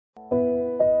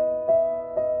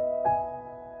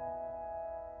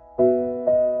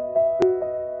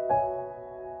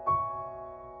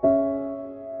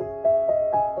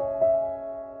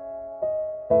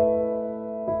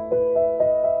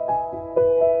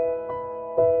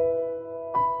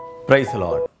Price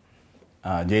Lord.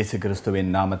 ஜேசு கிறிஸ்துவின்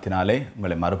நாமத்தினாலே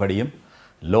உங்களை மறுபடியும்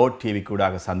லோட் டிவி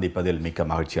கூடாக சந்திப்பதில் மிக்க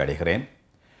மகிழ்ச்சி அடைகிறேன்.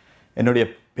 என்னுடைய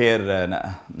பேர்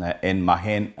என்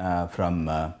மகேன் ஃப்ரம்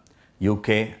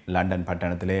யூகே லண்டன்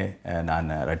பட்டணத்திலே நான்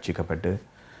ரட்சிக்கப்பட்டு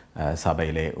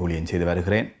சபையிலே ஊழியம் செய்து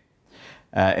வருகிறேன்.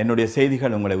 என்னுடைய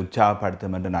செய்திகள் உங்களை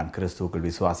உற்சாகப்படுத்தும் என்று நான் கிறிஸ்துவுக்குள்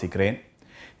விசுவாசிக்கிறேன்.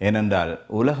 ஏனென்றால்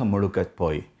உலகம் முழுக்க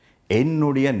போய்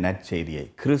என்னுடைய நற்செய்தியை,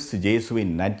 கிறிஸ்து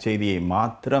இயேசுவின் நற்செய்தியை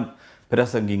மாத்திரம்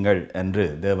பிரசங்கிங்கள் என்று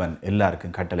தேவன்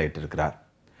எல்லாருக்கும் கட்டளையிட்டிருக்கிறார்.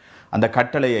 அந்த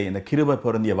கட்டளையை, இந்த கிருபை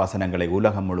பொருந்திய வசனங்களை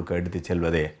உலகம் முழுக்க எடுத்துச்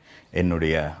செல்வதே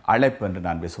என்னுடைய அழைப்பு என்று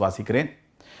நான் விசுவாசிக்கிறேன்.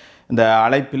 இந்த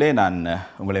அழைப்பிலே நான்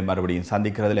உங்களை மறுபடியும்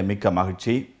சந்திக்கிறதில் மிக்க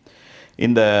மகிழ்ச்சி.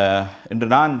 இன்று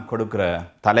நான் கொடுக்கிற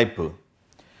தலைப்பு,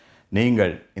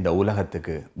 நீங்கள் இந்த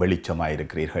உலகத்துக்கு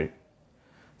வெளிச்சமாயிருக்கிறீர்கள்.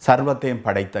 சர்வத்தையும்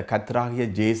படைத்த கர்த்தராகிய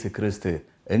இயேசு கிறிஸ்து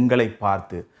எங்களை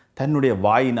பார்த்து தன்னுடைய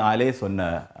வாயினாலே சொன்ன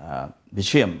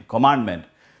விஷயம், commandment,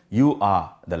 you are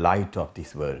the light of this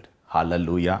world.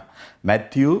 Hallelujah.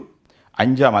 Matthew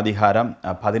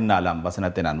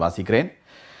 5:14 நான் வாசிக்கிறேன்.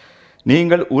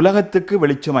 நீங்கள் உலகத்துக்கு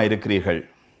வெளிச்சமாய் இருக்கிறீர்கள்.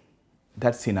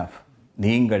 That's enough.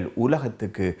 நீங்கள்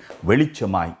உலகத்துக்கு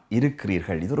வெளிச்சமாய்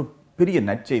இருக்கிறீர்கள். இது ஒரு பெரிய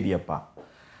நற்செய்தியப்பா.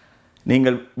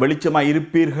 நீங்கள் வெளிச்சமாய்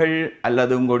இருப்பீர்கள்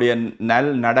அல்லது உங்களுடைய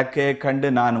நடக்கையை கண்டு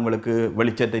நான் உங்களுக்கு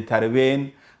வெளிச்சத்தை தருவேன்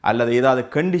அல்லது ஏதாவது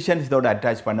கண்டிஷன்ஸ் இதோடு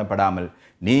அட்டாச் பண்ணப்படாமல்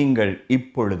நீங்கள்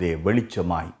இப்பொழுதே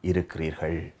வெளிச்சமாய்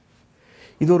இருக்கிறீர்கள்.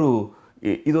 இது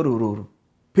ஒரு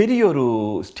பெரிய ஒரு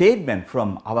statement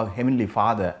from our heavenly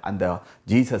father and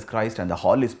Jesus Christ and the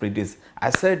Holi spirit is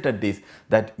அசர்டட் this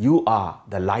that you are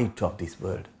the light off this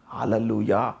world.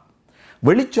 ஹல்லேலூயா.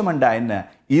 வெளிச்சம் என்றா என்ன?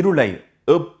 இருளை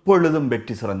எப்பொழுதும்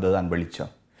வெற்றி சிறந்ததுதான்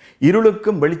வெளிச்சம்.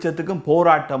 இருளுக்கும் வெளிச்சத்துக்கும்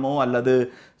போராட்டமோ அல்லது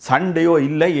சண்டையோ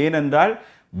இல்லை. ஏனென்றால்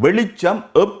வெளிச்சம்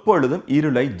எப்பொழுதும்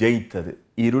இருளை ஜெயித்தது.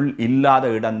 இருள் இல்லாத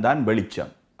இடம்தான் வெளிச்சம்,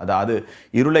 அதாவது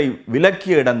இருளை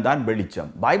விலக்கிய இடம்தான்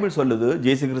வெளிச்சம். பைபிள் சொல்லுது,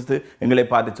 இயேசு கிறிஸ்து எங்களை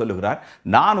பார்த்து சொல்லுகிறார்,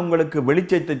 நான் உங்களுக்கு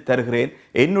வெளிச்சத்தை தருகிறேன்,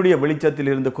 என்னுடைய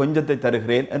வெளிச்சத்திலிருந்து கொஞ்சத்தை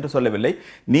தருகிறேன் என்று சொல்லவில்லை,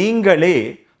 நீங்களே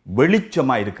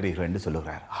வெளிச்சமாக இருக்கிறீர்கள் என்று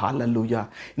சொல்லுகிறார். ஹல்லேலூயா.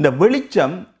 இந்த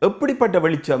வெளிச்சம் எப்படிப்பட்ட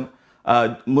வெளிச்சம்?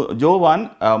 யோவான்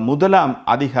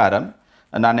 1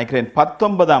 நான் நினைக்கிறேன்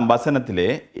 19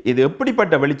 இது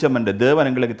எப்படிப்பட்ட வெளிச்சம் என்று, தேவன்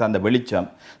எங்களுக்கு தந்த வெளிச்சம்,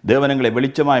 தேவன் எங்களை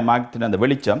வெளிச்சமாய் மாற்றின அந்த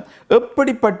வெளிச்சம்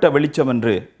எப்படிப்பட்ட வெளிச்சம்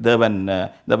என்று தேவன்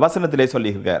இந்த வசனத்திலே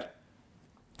சொல்லுகிறார்.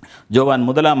 யோவான்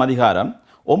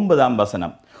 1:9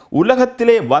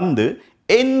 உலகத்திலே வந்து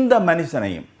எந்த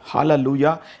மனுஷனையும்,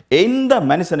 ஹல்லேலூயா, எந்த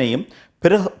மனுஷனையும்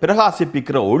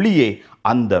பிரகாசிப்பிக்கிற ஒளியே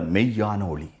அந்த மெய்யான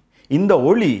ஒளி. இந்த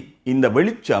ஒளி, இந்த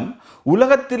வெளிச்சம்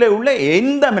உலகத்திலே உள்ள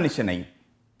எந்த மனுஷனையும்,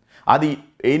 அது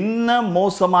என்ன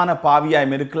மோசமான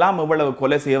பாவியாயும் இருக்கலாம், எவ்வளவு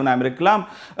கொலை செய்வனாயும் இருக்கலாம்,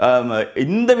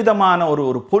 இந்த விதமான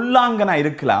ஒரு பொல்லாங்கனாக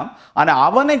இருக்கலாம், ஆனால்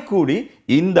அவனை கூடி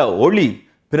இந்த ஒளி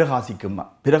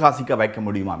பிரகாசிக்க வைக்க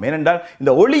முடியுமா? ஏனென்றால்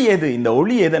இந்த ஒளி எது? இந்த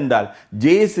ஒளி எதென்றால்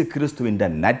இயேசு கிறிஸ்துவின்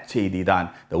நற்செய்தி தான்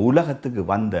இந்த உலகத்துக்கு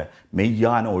வந்த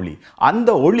மெய்யான ஒளி. அந்த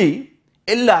ஒளி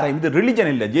எல்லாரையும், இது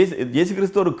ரிலிஜன் இல்லை. இயேசு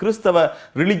கிறிஸ்து ஒரு கிறிஸ்தவ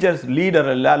ரிலிஜியஸ் லீடர்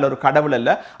அல்ல, அல்ல ஒரு கடவுள் அல்ல.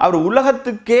 அவர்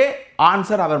உலகத்துக்கே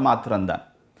ஆன்சர் அவர் மாத்திரம்தான்.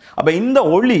 அப்ப இந்த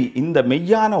ஒளி, இந்த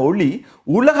மெய்யான ஒளி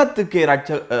உலகத்துக்கே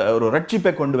ஒரு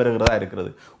ரட்சிப்பை கொண்டு வருகிறதா இருக்கிறது.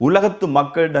 உலகத்து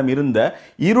மக்களிடம் இருந்த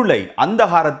இருளை,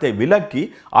 அந்தகாரத்தை விலக்கி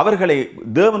அவர்களை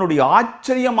தேவனுடைய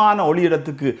ஆச்சரியமான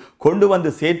ஒளியிடத்துக்கு கொண்டு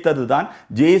வந்து சேர்த்தது தான்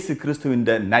இயேசு கிறிஸ்துவின்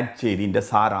நற்செய்தி, இந்த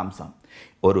சாராம்சம்.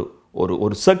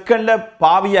 ஒரு செகண்ட்ல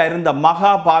பாவியா இருந்த,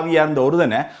 மகா பாவியா இருந்த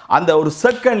ஒருதனை அந்த ஒரு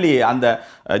செகண்ட்லயே அந்த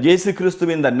இயேசு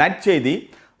கிறிஸ்துவின் இந்த நற்செய்தி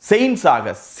செயின்ஸாக,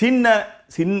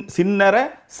 சின்னரை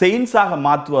செயின்ஸாக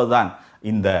மாற்றுவதுதான்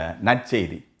இந்த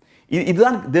நற்செய்தி.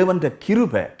 இதுதான் தேவன்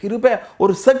கிருபை.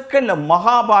 ஒரு செகண்ட்ல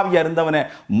மகாபாவியா இருந்தவனை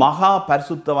மகா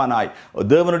பரிசுத்தவனாய்,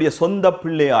 தேவனுடைய சொந்த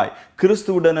பிள்ளையாய்,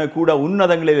 கிறிஸ்துவுடனே கூட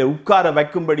உன்னதங்களிலே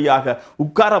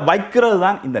உட்கார வைக்கிறது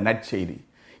தான் இந்த நற்செய்தி.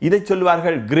 இதை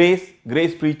சொல்வார்கள்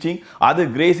கிரேஸ் பிரீச்சிங். அது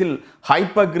கிரேஸில்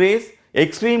ஹைப்பர் கிரேஸ்,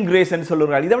 எக்ஸ்ட்ரீம் கிரேஸ் என்று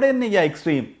சொல்லுவார்கள். இதை விட என்னையா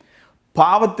எக்ஸ்ட்ரீம்?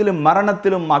 பாவத்திலும்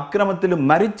மரணத்திலும் அக்கிரமத்திலும்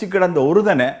மரிச்சு கிடந்த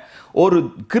ஒருதனை ஒரு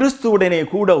கிறிஸ்துவுடனே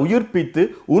கூட உயிர்ப்பித்து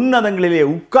உன்னதங்களிலே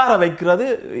உட்கார வைக்கிறது.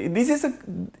 This is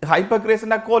hyper grace.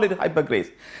 and I call it hyper grace.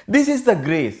 This is the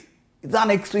grace.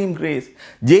 இதுதான் எக்ஸ்ட்ரீம் கிரேஸ்.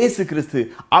 இயேசு கிறிஸ்து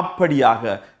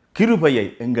அப்படியாக கிருபையை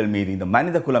எங்கள் மீது, இந்த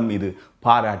மனித குலம் மீது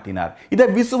பாராட்டினார். இதை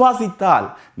விசுவாசித்தால்,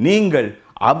 நீங்கள்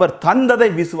அவர் தந்ததை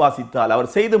விசுவாசித்தால்,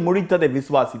 அவர் செய்து முடித்ததை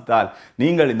விசுவாசித்தால்,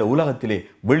 நீங்கள் இந்த உலகத்திலே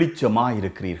வெளிச்சமாக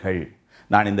இருக்கிறீர்கள்.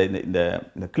 நான் இந்த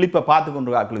கிளிப்பை பார்த்து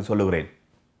கொண்டு சொல்லுகிறேன்,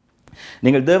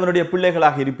 நீங்கள் தேவனுடைய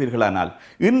பிள்ளைகளாக இருப்பீர்களானால்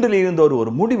இன்றில் இருந்து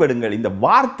ஒரு முடிவெடுங்கள். இந்த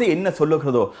வார்த்தை என்ன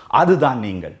சொல்லுகிறதோ அதுதான்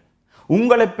நீங்கள்.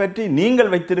 உங்களை பற்றி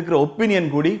நீங்கள் வைத்திருக்கிற ஒப்பீனியன்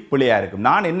கூடி பிழையா இருக்கும்.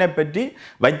 நான் என்னை பற்றி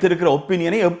வைத்திருக்கிற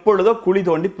ஒப்பீனியனை எப்பொழுதோ குழி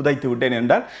தோண்டி புதைத்து விட்டேன்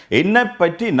என்றால் என்னை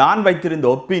பற்றி நான் வைத்திருந்த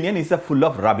opinion is a full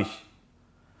of rubbish.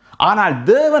 ஆனால்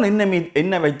தேவன்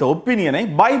என்ன வைத்த ஒப்பீனியனை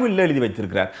பைபிளில் எழுதி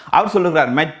வைத்திருக்கிறார். அவர்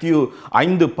சொல்லுகிறார் மத்தேயு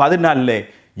 5:14,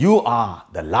 you are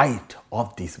the light of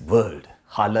this world.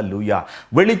 ஹல்லேலூயா.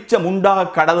 வெளிச்சம் உண்டாக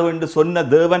கடவுள் என்று சொன்ன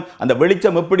தேவன் அந்த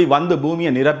வெளிச்சம் எப்படி வந்து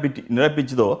பூமியை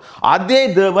நிரப்பிச்சதோ அதே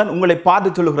தேவன் உங்களை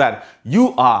பார்த்து சொல்லுகிறார், you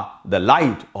are the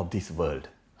light of this world.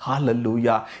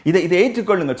 ஹல்லேலூயா. இதை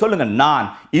ஏற்றுக்கொள்ளுங்கள். சொல்லுங்க, நான்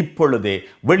இப்பொழுதே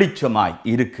வெளிச்சமாய்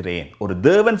இருக்கிறேன். ஒரு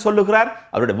தேவன் சொல்லுகிறார்,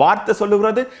 அவருடைய வார்த்தை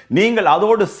சொல்லுகிறது, நீங்கள்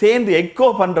அதோடு சேர்ந்து எக்கோ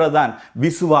பண்றதுதான்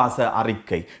விசுவாச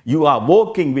அறிக்கை. யூ ஆர்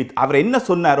வாக்கிங் வித், அவர் என்ன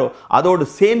சொன்னாரோ அதோடு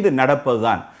சேர்ந்து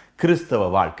நடப்பதுதான் கிறிஸ்தவ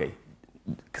வாழ்க்கை.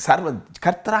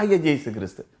 கர்த்தராகிய இயேசு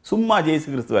கிறிஸ்து, சும்மா இயேசு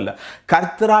கிறிஸ்து அல்ல,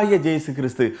 கர்த்தராகிய இயேசு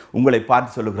கிறிஸ்து உங்களை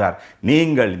பார்த்து சொல்லுகிறார்,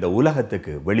 நீங்கள் இந்த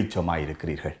உலகத்துக்கு வெளிச்சமாய்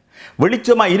இருக்கிறீர்கள்.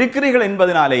 வெளிச்சமாய் இருக்கிறீர்கள்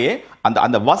என்பதனாலேயே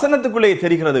அந்த வசனத்துக்குள்ளே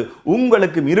தெரிகிறது,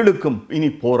 உங்களுக்கும் இருளுக்கும் இனி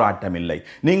போராட்டம் இல்லை.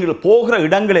 நீங்கள் போகிற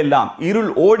இடங்கள் எல்லாம்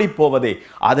இருள் ஓடி போவதே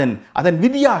அதன்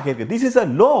விதியாக இருக்கு. This is a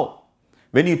law.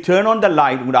 when you turn on the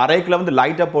light, உங்களுடைய அறைக்குள்ள வந்து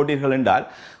லைட்டை போட்டீர்கள் என்றால்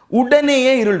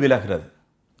உடனேயே இருள் விலகிறது.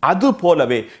 அது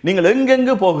போலவே நீங்கள்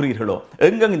எங்கெங்கு போகிறீர்களோ,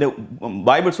 எங்கெங்கு இந்த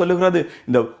பைபிள் சொல்லுகிறது,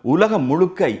 இந்த உலகம்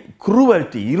முழுக்க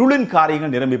குருவல்டி இருளின்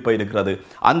காரியங்கள் நிரம்பி போயிருக்கிறது.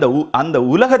 அந்த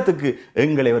உலகத்துக்கு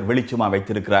எங்களை அவர் வெளிச்சமா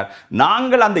வைத்திருக்கிறார்.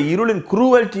 நாங்கள் அந்த இருளின்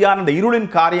குருவல்டியான அந்த இருளின்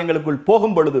காரியங்களுக்குள்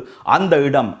போகும் பொழுது அந்த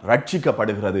இடம்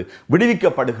ரட்சிக்கப்படுகிறது,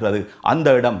 விடுவிக்கப்படுகிறது,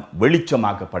 அந்த இடம்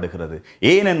வெளிச்சமாக்கப்படுகிறது.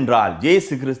 ஏனென்றால்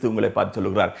இயேசு கிறிஸ்து உங்களை பார்த்து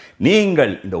சொல்லுகிறார்,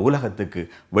 நீங்கள் இந்த உலகத்துக்கு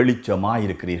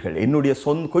வெளிச்சமாயிருக்கிறீர்கள். என்னுடைய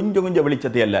கொஞ்சம்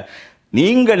வெளிச்சத்தை அல்ல,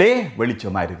 நீங்களே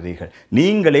வெளிச்சமாக இருக்கிறீர்கள்,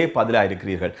 நீங்களே பதிலாக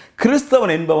இருக்கிறீர்கள்.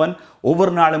 கிறிஸ்தவன் என்பவன்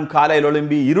ஒவ்வொரு நாளும் காலையில்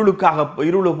எழும்பி இருளு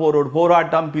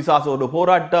போராட்டம், பிசாசோடு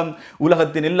போராட்டம்,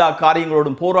 உலகத்தின் எல்லா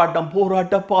காரியங்களோடும்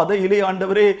போராட்ட பாதையிலே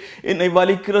ஆண்டவரே என்னை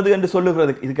வலிக்கிறது என்று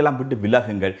சொல்லுகிறது. இதுக்கெல்லாம் விட்டு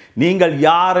விலகுங்கள். நீங்கள்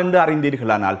யார் என்று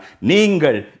அறிந்தீர்களானால்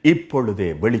நீங்கள்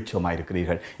இப்பொழுதே வெளிச்சமாக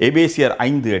இருக்கிறீர்கள். எபேசியர்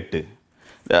 5:8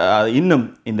 இன்னும்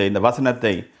இந்த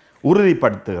வசனத்தை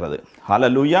உறுதிப்படுத்துகிறது.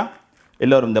 ஹல்லேலூயா.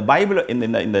 எல்லோரும் இந்த பைபிள்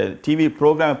இந்த டிவி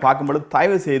ப்ரோக்ராமை பார்க்கும்பொழுது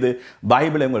தயவு செய்து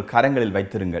பைபிளை உங்கள் கரங்களில்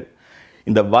வைத்திருங்கள்.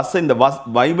 இந்த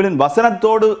பைபிளின்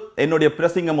வசனத்தோடு என்னுடைய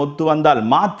பிரசங்கம் ஒத்து வந்தால்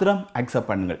மாத்திரம் அக்செப்ட்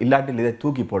பண்ணுங்கள், இல்லாட்டில் இதை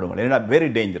தூக்கி போடுங்கள். ஏன்னா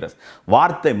வெரி டேஞ்சரஸ்.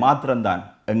 வார்த்தை மாத்திரம்தான்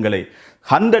எங்களை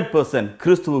 100%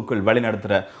 கிறிஸ்துவுக்குள்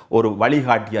வழிநடத்துகிற ஒரு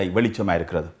வழிகாட்டியாய் வெளிச்சமாக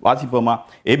இருக்கிறது. வாசிப்போமா?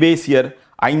 எபேசியர்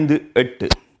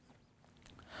 5:8.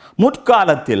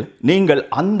 முற்காலத்தில் நீங்கள்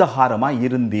அந்தகாரமாய்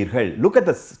இருந்தீர்கள். Look at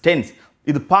the tense.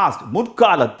 இது பாஸ்ட்.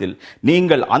 முற்காலத்தில்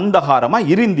நீங்கள் அந்தகாரமாய்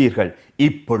இருந்தீர்கள்,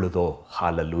 இப்பொழுதோ.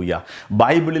 ஹல்லேலூயா.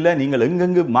 பைபிளில் நீங்கள்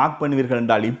எங்கெங்கு மார்க் பண்ணுவீர்கள்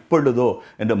என்றால் இப்பொழுதோ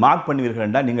என்று மார்க் பண்ணுவீர்கள்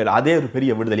என்றால் நீங்கள் அதே ஒரு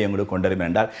பெரிய விடுதலை உங்களுக்கு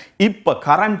கொண்டிருப்பீர்கள் என்றால் இப்போ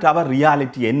கரண்ட் அவர்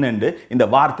ரியாலிட்டி என்னென்று இந்த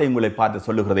வார்த்தை உங்களை பார்த்து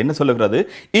சொல்லுகிறது. என்ன சொல்லுகிறது?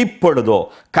 இப்பொழுதோ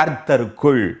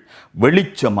கர்த்தருக்குள்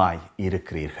வெளிச்சமாய்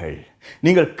இருக்கிறீர்கள்.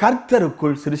 நீங்கள்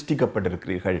கர்த்தருக்குள்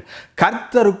சிருஷ்டிக்கப்பட்டிருக்கிறீர்கள்,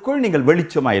 கர்த்தருக்குள் நீங்கள்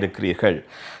வெளிச்சமாய் இருக்கிறீர்கள்.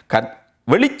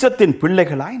 வெளிச்சத்தின்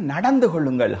பிள்ளைகளாய் நடந்து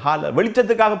கொள்ளுங்கள்.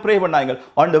 வெளிச்சத்துக்காக ப்ரே பண்ணாங்க.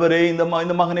 ஆண்டவரே இந்த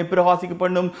மகனை பிரகாசிக்க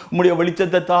பண்ணும், உம்முடைய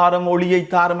வெளிச்சத்தை தாரம், ஒளியை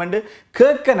தாரம் என்று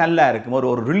கேட்க நல்லா இருக்கும்.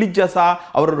 ஒரு ரிலிஜியஸா,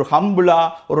 அவர் ஒரு ஹம்பிளா,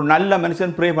 ஒரு நல்ல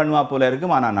மனுஷன் ப்ரே பண்ணுவா போல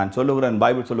இருக்கும். ஆனால் நான் சொல்லுகிறேன்,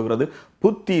 பைபிள் சொல்லுகிறது,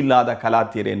 புத்தி இல்லாத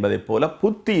கலாத்தியர் என்பதை போல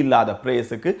புத்தி இல்லாத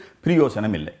பிரேயஸுக்கு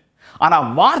பிரயோசனம் இல்லை. ஆனால்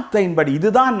வார்த்தையின்படி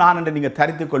இதுதான் நான் என்று நீங்கள்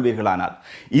தரித்துக் கொள்வீர்களானால்,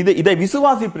 இதை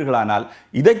விசுவாசிப்பீர்களானால்,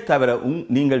 இதை தவிர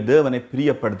நீங்கள் தேவனை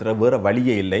பிரியப்படுத்துகிற வேற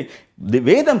வழியே இல்லை.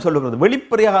 வேதம் சொல்லுகிறது,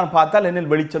 வெளிப்படையாக பார்த்தால் என்னில்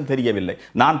வெளிச்சம் தெரியவில்லை,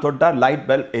 நான் தொட்டால் லைட்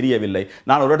பெல் எரியவில்லை,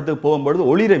 நான் ஒரு இடத்துக்கு போகும்பொழுது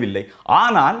ஒளிரவில்லை.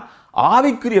 ஆனால்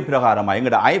ஆவிக்குரிய பிரகாரமாக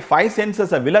எங்களோட 5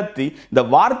 சென்சஸை விலத்தி இந்த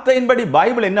வார்த்தையின்படி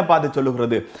பைபிள் என்ன பார்த்து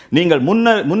சொல்லுகிறது? நீங்கள்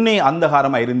முன்னே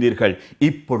அந்தகாரமாக இருந்தீர்கள்,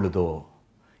 இப்பொழுது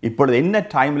என்ன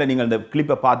டைமில் நீங்கள் இந்த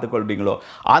கிளிப்பை பார்த்துக் கொள்வீங்களோ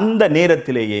அந்த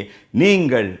நேரத்திலேயே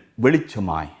நீங்கள்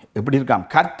வெளிச்சமாய் எப்படி இருக்காம்?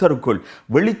 கர்த்தருக்குள்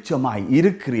வெளிச்சமாய்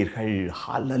இருக்கிறீர்கள்.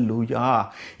 ஹல்லேலூயா.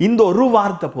 இந்த ஒரு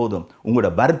வார்த்தை போதும் உங்களோட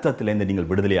வருத்தத்திலிருந்து நீங்கள்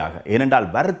விடுதலையாக. ஏனென்றால்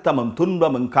வருத்தமும்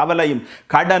துன்பமும் கவலையும்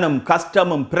கடனும்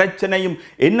கஷ்டமும் பிரச்சனையும்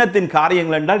என்னத்தின்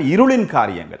காரியங்கள் என்றால் இருளின்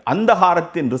காரியங்கள்,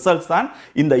 அந்தகாரத்தின் ரிசல்ட்ஸ் தான்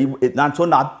இந்த நான்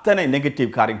சொன்ன அத்தனை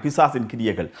நெகட்டிவ் காரியம், பிசாசின்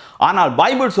கிரியைகள். ஆனால்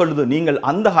பைபிள் சொல்லுது, நீங்கள்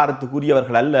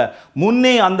அந்தகாரத்துக்குரியவர்கள் அல்ல,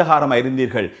 முன்னே அந்தகாரமாய்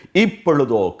இருந்தீர்கள்,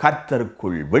 இப்பொழுதோ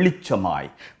கர்த்தருக்குள்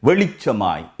வெளிச்சமாய்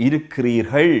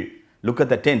இருக்கிறீர்கள். Look at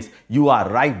the tense. You are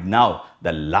right now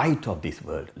the light of this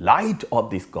world, light of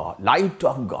this God, light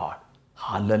of God.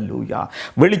 Hallelujah.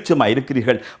 வெளிச்சமாய்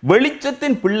இருக்கிறீர்கள்.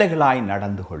 வெளிச்சத்தின் பிள்ளைகளாய்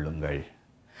நடந்து கொள்ளுங்கள்.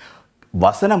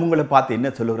 வசனம் உங்களை பார்த்து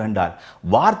என்ன சொல்லுகிறேன் என்றால்,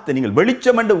 வார்த்தை நீங்கள்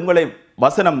வெளிச்சம் என்று உங்களை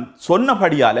வசனம்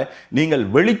சொன்னபடியால நீங்கள்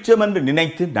வெளிச்சம் என்று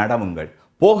நினைத்து நடவுங்கள்.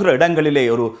 போகிற இடங்களிலே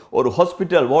ஒரு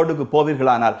ஹாஸ்பிட்டல் வார்டுக்கு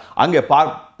போவீர்களானால் அங்கே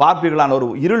பார்ப்பீர்களான ஒரு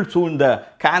இருள் சூழ்ந்த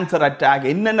கேன்சர் அட்டாக்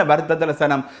என்னென்ன வருத்தத்தில்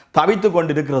சனம் தவித்து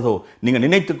கொண்டிருக்கிறதோ நீங்கள்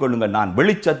நினைத்து கொள்ளுங்கள், நான்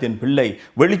வெளிச்சத்தின் பிள்ளை,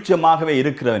 வெளிச்சமாகவே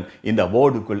இருக்கிறவன், இந்த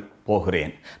வார்டுக்குள்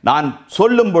போகிறேன். நான்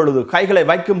சொல்லும் பொழுது, கைகளை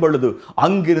வைக்கும் பொழுது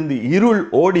அங்கிருந்து இருள்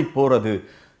ஓடி போறது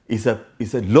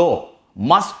is a law,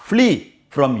 must flee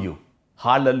from you.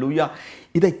 ஹல்லேலூயா.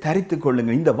 இதை தரித்துக்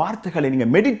கொள்ளுங்கள். இந்த வார்த்தைகளை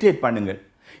நீங்கள் மெடிடேட் பண்ணுங்கள்.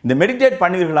 இந்த மெடிடேட்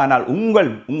பண்ணுவீர்களானால்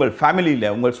உங்கள் ஃபேமிலியில்,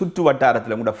 உங்கள் சுற்று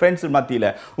வட்டாரத்தில், உங்களோட ஃப்ரெண்ட்ஸ் மத்தியில்,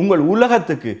 உங்கள்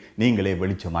உலகத்துக்கு நீங்களே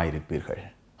வெளிச்சமாயிருப்பீர்கள்.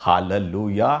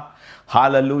 ஹல்லேலூயா,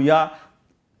 ஹல்லேலூயா.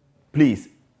 ப்ளீஸ்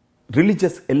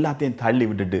ரிலிஜியஸ் எல்லாத்தையும் தள்ளி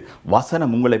விட்டுட்டு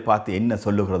வசனம் உங்களை பார்த்து என்ன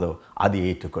சொல்லுகிறதோ அதை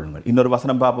ஏற்றுக்கொள்ளுங்கள். இன்னொரு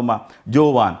வசனம் பார்ப்போமா?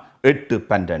 யோவான்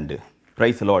 8:12.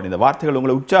 Price Lord. இந்த வார்த்தைகள்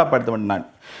உங்களை உற்சாகப்படுத்த வேண்டும் நான்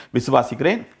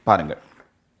விசுவாசிக்கிறேன். பாருங்கள்,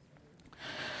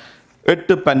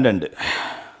 8:12.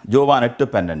 யோவான்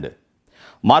 8:12.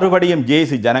 மறுபடியும்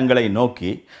இயேசு ஜனங்களை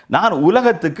நோக்கி, நான்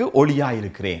உலகத்துக்கு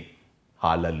ஒளியாயிருக்கிறேன்.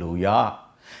 ஹல்லேலூயா.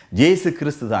 இயேசு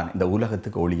கிறிஸ்து தான் இந்த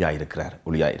உலகத்துக்கு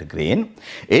ஒளியாயிருக்கிறேன்.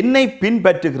 என்னை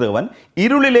பின்பற்றுகிறவன்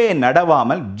இருளிலே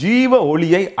நடவாமல் ஜீவ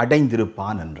ஒளியை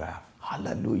அடைந்திருப்பான் என்றார்.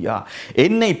 ஹல்லேலூயா.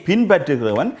 என்னை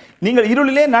பின்பற்றுகிறவன், நீங்கள்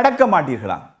இருளிலே நடக்க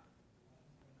மாட்டீர்களாம்.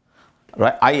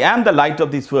 I am the light of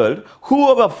this world.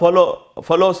 Whoever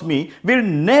follows me will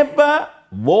never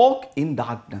walk in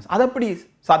darkness. அது எப்படி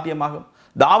சாத்தியமாகும்?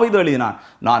 தாவீது எழுதினான்,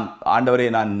 நான் ஆண்டவரே,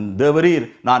 நான் தேவரீர்,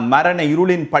 நான் மரண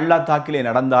இருளின் பள்ளத்தாக்கிலே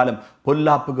நடந்தாலும்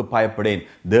பொல்லாப்புக்கு பயப்படேன்,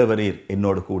 தேவரீர்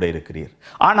என்னோடு கூட இருக்கிறீர்.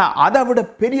 ஆனா அதை விட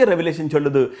பெரிய ரெவலேஷன்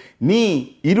சொல்லுது, நீ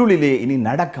இருளிலே இனி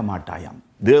நடக்க மாட்டாயாம்.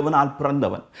 தேவனால்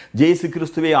பிறந்தவன், இயேசு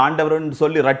கிறிஸ்துவே ஆண்டவர் என்று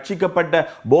சொல்லி ரட்சிக்கப்பட்ட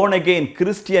born again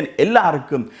கிறிஸ்டியன்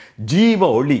எல்லாருக்கும் ஜீவ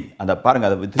ஒளி. அந்த பாருங்க,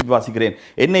 அதை திருப்பி வாசிக்கிறேன்.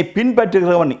 என்னை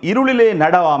பின்பற்றுகிறவன் இருளிலே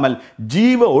நடவாமல்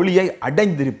ஜீவ ஒளியை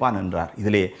அடைந்திருப்பான் என்றார்.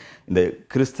 இதிலே இந்த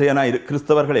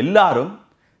கிறிஸ்தவர்கள் எல்லாரும்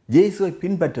இயேசுவை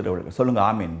பின்பற்றுகிறவர்கள். சொல்லுங்க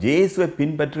ஆமென். இயேசுவை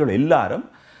பின்பற்றுகிறவர்கள் எல்லாரும்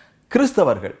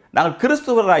கிறிஸ்தவர்கள். நாங்கள்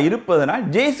கிறிஸ்தவராக இருப்பதனால்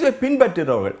இயேசுவை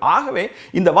பின்பற்றுகிறவர்கள். ஆகவே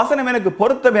இந்த வசனம் எனக்கு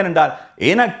பொருத்தம் என்றால்,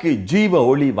 எனக்கு ஜீவ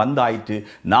ஒளி வந்தாயிற்று,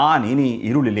 நான் இனி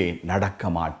இருளிலே நடக்க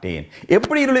மாட்டேன்.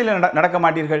 எப்படி இருளிலே நடக்க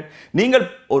மாட்டீர்கள்? நீங்கள்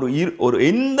ஒரு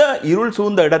எந்த இருள்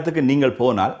சூழ்ந்த இடத்துக்கு நீங்கள்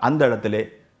போனால் அந்த இடத்திலே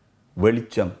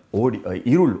வெளிச்சம்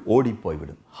இருள் ஓடி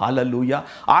போய்விடும். ஹல்லேலூயா.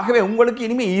 ஆகவே உங்களுக்கு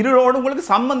இனிமேல் இருளோடு உங்களுக்கு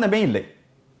சம்பந்தமே இல்லை,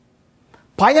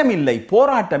 பயம் இல்லை,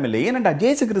 போராட்டம் இல்லை. ஏனென்றா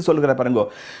இயேசு கிறிஸ்து சொல்கிற பாருங்க,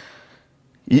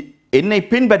 என்னை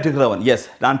பின்பற்றுகிறவன், எஸ்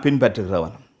நான்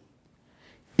பின்பற்றுகிறவன்,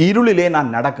 இருளிலே நான்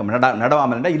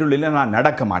நடவாமல் என்றால் இருளிலே நான்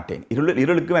நடக்க மாட்டேன்.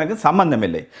 இருளுக்கும் எனக்கு சம்பந்தம்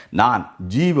இல்லை. நான்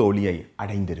ஜீவ ஒளியை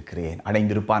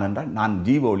அடைந்திருப்பான் என்றால் நான்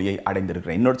ஜீவ ஒளியை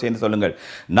அடைந்திருக்கிறேன். இன்னொரு சேர்ந்து சொல்லுங்கள்,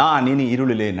 நான் இனி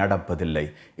இருளிலே நடப்பதில்லை,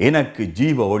 எனக்கு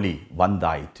ஜீவ ஒளி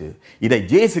வந்தாயிற்று. இதை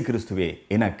இயேசு கிறிஸ்துவே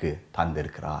எனக்கு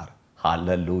தந்திருக்கிறார்.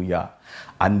 ஹல்லேலூயா.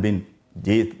 அன்பின்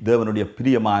தேவனுடைய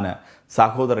பிரியமான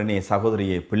சகோதரனே,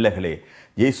 சகோதரியே, பிள்ளைகளே,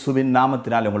 இயேசுவின்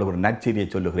நாமத்தினால் உங்களுக்கு ஒரு நற்செய்தியை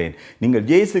சொல்லுகிறேன். நீங்கள்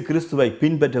இயேசு கிறிஸ்துவை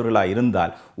பின்பற்றவர்களாக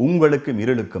இருந்தால் உங்களுக்கும்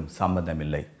இருளுக்கும் சம்பந்தம்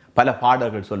இல்லை. பல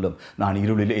பாடல்கள் சொல்லும், நான்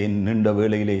இருளிலே நின்ற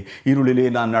வேளையிலே, இருளிலே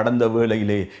நான் நடந்த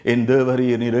வேளையிலே, என்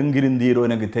தேவரீர் நீர் எங்கிருந்தீரோ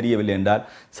எனக்கு தெரியவில்லை என்றால்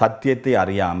சத்தியத்தை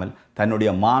அறியாமல்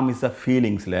தன்னுடைய மாமிச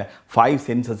ஃபீலிங்ஸில் 5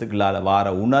 சென்சஸுகளால்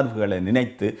வார உணர்வுகளை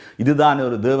நினைத்து இதுதான்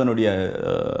ஒரு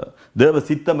தேவ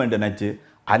சித்தம் என்று நினைச்சு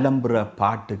அலம்புற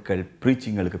பாட்டுக்கள்,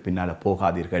 பிரீச்சிங்களுக்கு பின்னால்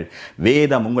போகாதீர்கள்.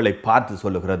 வேதம் உங்களை பார்த்து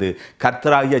சொல்லுகிறது,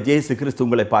 கர்த்தராகிய இயேசு கிறிஸ்து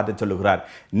உங்களை பார்த்து சொல்லுகிறார்,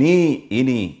 நீ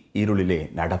இனி இருளிலே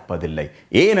நடப்பதில்லை,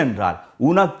 ஏனென்றால்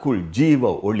உனக்குள்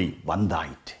ஜீவ ஒளி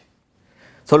வந்தாயிற்று.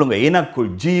 சொல்லுங்க,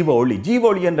 எனக்குள் ஜீவ ஒளி. ஜீவ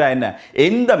ஒளி என்றால் என்ன?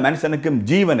 எந்த மனுஷனுக்கும்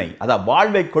ஜீவனை, அதாவது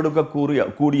வாழ்வை கொடுக்க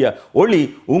கூடிய ஒளி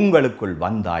உங்களுக்குள்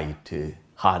வந்தாயிற்று.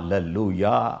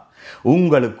 ஹல்லேலூயா.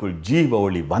 உங்களுக்குள் ஜீவ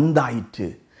ஒளி வந்தாயிற்று.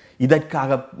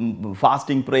 இதற்காக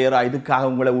ஃபாஸ்டிங் ப்ரேயராக இதுக்காக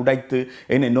உங்களை உடைத்து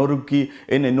என்னை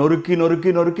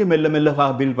நொறுக்கி மெல்ல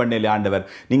மெல்லமாக பில் பண்ணல ஆண்டவர்.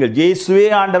 நீங்கள் இயேசுவே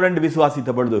ஆண்டவர் என்று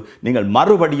விசுவாசித்த பொழுது நீங்கள்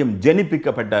மறுபடியும்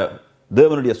ஜெனிப்பிக்கப்பட்ட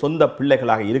தேவனுடைய சொந்த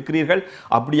பிள்ளைகளாக இருக்கிறீர்கள்.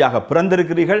 அப்படியாக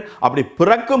பிறந்திருக்கிறீர்கள். அப்படி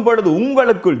பிறக்கும் பொழுது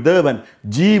உங்களுக்குள் தேவன்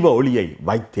ஜீவ ஒளியை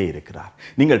வைத்தே இருக்கிறார்.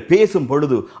 நீங்கள் பேசும்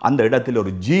பொழுது அந்த இடத்தில்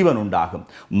ஒரு ஜீவன் உண்டாகும்.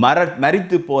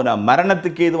 மரித்து போன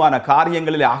மரணத்துக்கு ஏதுவான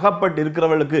காரியங்களில் அகப்பட்டு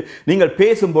இருக்கிறவர்களுக்கு நீங்கள்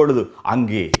பேசும் பொழுது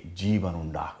அங்கே ஜீவன்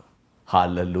உண்டாகும்.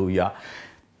 ஹல்லேலூயா.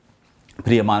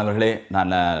 பிரியமானவர்களே,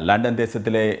 நான் லண்டன்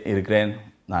தேசத்திலே இருக்கிறேன்.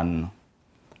 நான்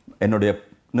என்னுடைய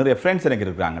நிறைய ஃப்ரெண்ட்ஸ் எனக்கு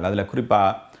இருக்கிறாங்க. அதில்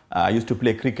குறிப்பாக ஐ யூஸ் டு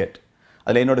பிளே கிரிக்கெட்.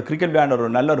 அதில் என்னோடய கிரிக்கெட் விளையாட ஒரு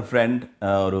நல்ல ஒரு ஃப்ரெண்ட்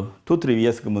ஒரு 2-3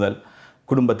 இயர்ஸ்க்கு முதல்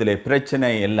குடும்பத்திலே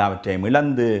பிரச்சனை எல்லாவற்றையும்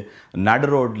இழந்து நடு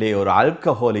ரோட்லே ஒரு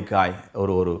ஆல்கஹோலிக்காய்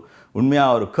ஒரு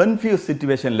உண்மையாக ஒரு கன்ஃபியூஸ்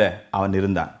சிச்சுவேஷனில் அவன்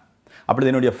இருந்தான். அப்படி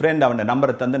என்னுடைய ஃப்ரெண்ட் அவனை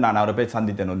நம்பரை தந்து நான் அவரை போய்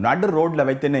சந்தித்தேன். ஒரு நடு ரோட்டில்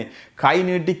வைத்தேனே கை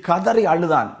நீட்டி கதறி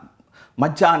அழுதான்.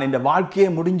 மச்சான் என் வாழ்க்கையே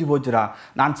முடிஞ்சு போச்சுடா,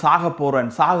 நான் சாக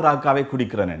போகிறேன், சாகுறாக்காவே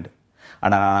குடிக்கிறேன் என்று.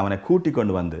 ஆனால் நான் அவனை கூட்டி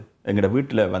கொண்டு வந்து எங்களோட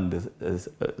வீட்டில் வந்து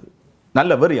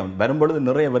நல்ல வரி, அவன் வரும்பொழுது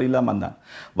நிறைய வரிலாம்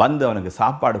வந்து அவனுக்கு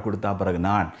சாப்பாடு கொடுத்தா பிறகு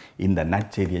நான் இந்த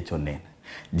நற்செய்தியை சொன்னேன்.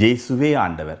 ஜேசுவே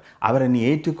ஆண்டவர், அவரை நீ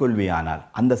ஏற்றுக்கொள்வியானால்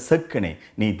அந்த செக்கனை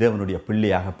நீ தேவனுடைய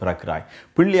பிள்ளையாக பிறக்கிறாய்.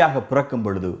 பிள்ளையாக பிறக்கும்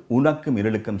பொழுது உனக்கும்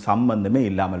இருளுக்கும் சம்பந்தமே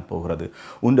இல்லாமல் போகிறது.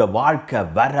 உன் வாழ்க்கை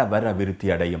வர வர விருத்தி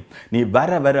அடையும். நீ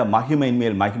வர வர மகிமையின்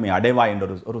மேல் மகிமை அடைவாய் என்ற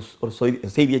ஒரு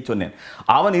செய்தியை சொன்னேன்.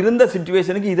 அவன் இருந்த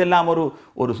சிச்சுவேஷனுக்கு இதெல்லாம் ஒரு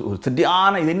ஒரு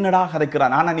சரியான இது என்னடா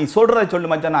கதைக்கிறான், ஆனால் நீ சொல்றதை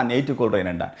சொல்லு மச்சான், நான்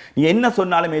ஏற்றுக்கொள்றேன் என்றான். நீ என்ன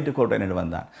சொன்னாலும் ஏற்றுக்கொள்றேன் என்று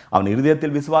வந்தான். அவன்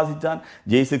இருதயத்தில் விசுவாசித்தான்,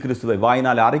 ஜேசு கிறிஸ்துவை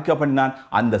வாயினால் அறிக்கை பண்ணினான்.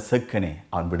 அந்த செக்கனே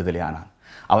அவன் விடுதலையானான்.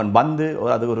 அவன் வந்து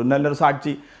அது ஒரு நல்ல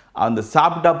சாட்சி. அந்த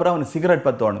சாப்பிட்ட அப்புறம் அவன் சிகரெட்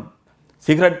பத்தோணும்.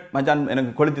 சிகரெட் மச்சான்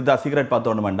எனக்கு கொளுத்திதா சிகரெட்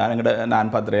பார்த்தோணும் வேண்டாம் என்கிட்ட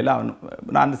நான் பார்த்துறையில அவன்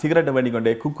நான் அந்த சிகரெட்டை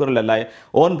பண்ணிக்கொண்டே குக்கரில் எல்லாம்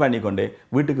ஓன் பண்ணிக்கொண்டே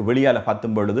வீட்டுக்கு வெளியால்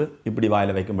பத்தும் பொழுது இப்படி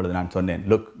வாயில் வைக்கும் பொழுது நான் சொன்னேன்,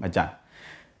 லுக் மச்சான்,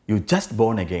 யூ ஜஸ்ட்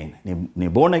போர்ன் அகெயின். நீ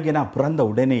போர்ன் அகெயினாக பிறந்த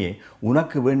உடனேயே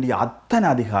உனக்கு வேண்டிய அத்தனை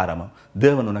அதிகாரமும்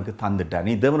தேவன் உனக்கு தந்துட்டார்.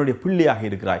 நீ தேவனுடைய பிள்ளையாக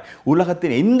இருக்கிறாய்.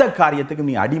 உலகத்தின் எந்த காரியத்துக்கும்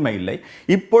நீ அடிமை இல்லை.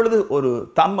 இப்பொழுது ஒரு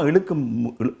தம்ம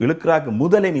இழுக்கிறாக்கு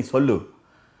முதலே நீ சொல்லு,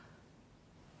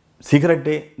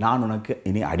 சிகரெட்டே நான் உனக்கு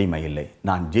இனி அடிமை இல்லை,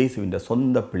 நான் ஜேசுவின்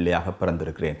சொந்த பிள்ளையாக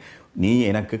பிறந்திருக்கிறேன், நீ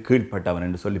எனக்கு கீழ்ப்பட்டவன்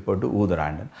என்று சொல்லி போட்டு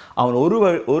ஊதுறாண்டன். அவன்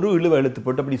ஒரு இழுவை எழுத்து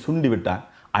போட்டு அப்படி சுண்டி விட்டான்.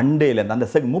 அண்டையில் அந்த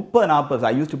 30-40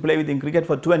 ஐ use to play with in cricket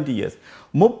for 20 years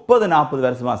 30-40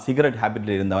 வருஷமாக சிகரெட்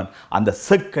ஹேபிட்டில் இருந்தவன் அந்த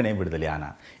செக்கனை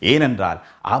விடுதலையானான். ஏனென்றால்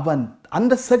அவன்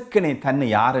அந்த செக்கனை தன்னை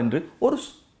யார் என்று ஒரு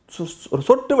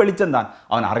சொட்டு வெளிச்சம்தான்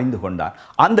அவன் அறிந்து கொண்டான்.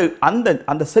 அந்த அந்த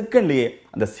அந்த செகண்ட்லேயே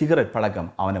அந்த சிகரெட் பழக்கம்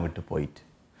அவனை விட்டு போயிட்டு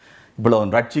இவ்வளோ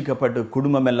ரட்சிக்கப்பட்டு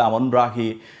குடும்பம் எல்லாம் ஒன்றாகி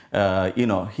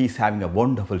he's having a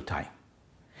wonderful time.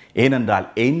 ஏனென்றால்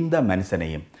எந்த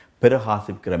மனுஷனையும்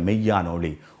பிரகாசிக்கிற மெய்யான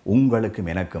ஒளி உங்களுக்கும்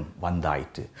எனக்கும்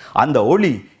வந்தாயிற்று. அந்த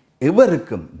ஒளி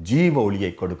எவருக்கும் ஜீவ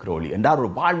ஒளியை கொடுக்கிற ஒளி என்றால் ஒரு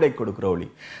வாழ்வை கொடுக்கிற ஒளி.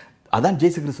 அதான்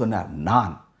ஜேசு கிறிஸ்து சொன்னார்,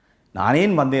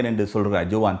 நானேன் வந்தேன் என்று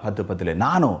சொல்கிறார் யோவான் 10:10.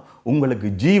 நானோ உங்களுக்கு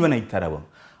ஜீவனை தரவும்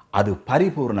அது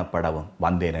பரிபூர்ணப்படவும்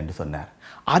வந்தேன் என்று சொன்னார்.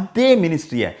 அதே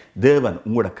மினிஸ்ட்ரியை தேவன்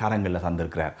உங்களோட கரங்களில்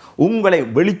தந்திருக்கிறார். உங்களை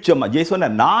வெளிச்சம் ஜேசு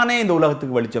சொன்னார், நானே இந்த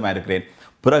உலகத்துக்கு வெளிச்சமாக இருக்கிறேன்.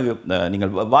 பிறகு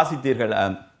நீங்கள் வாசித்தீர்கள்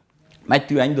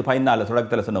மத்தேயு 5:14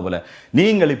 தொடக்கத்தில் சொன்ன போல,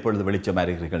 நீங்கள் இப்பொழுது வெளிச்சமாக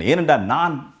இருக்கிறீர்கள், ஏனென்றால்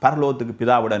நான் பரலோகத்துக்கு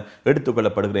பிதாவுடன்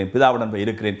எடுத்துக்கொள்ளப்படுகிறேன், பிதாவுடன் போய்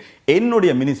இருக்கிறேன்.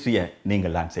 என்னுடைய மினிஸ்ட்ரியை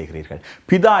நீங்கள் தான் செய்கிறீர்கள்.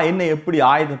 பிதா என்னை எப்படி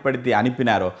ஆயத்தப்படுத்தி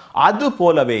அனுப்பினாரோ அது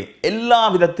போலவே எல்லா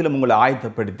விதத்திலும் உங்களை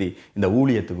ஆயத்தப்படுத்தி இந்த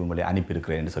ஊழியத்துக்கு உங்களை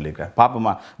அனுப்பியிருக்கிறேன் என்று சொல்லியிருக்கிறார்.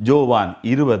 பாப்பமா யோவான்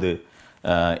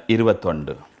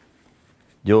 20:21.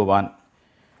 யோவான்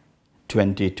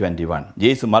 20:21.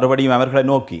 இயேசு மறுபடியும் அவர்களை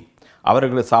நோக்கி,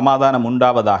 அவர்களுக்கு சமாதானம்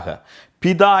உண்டாவதாக,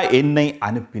 பிதா என்னை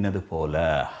அனுப்பினது போல.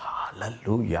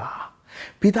 ஹல்லேலூயா.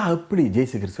 பிதா எப்படி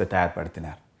ஜேசு கிறிஸ்துவை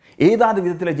தயார்படுத்தினார்? ஏதாவது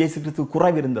விதத்தில் ஜேசு கிறிஸ்து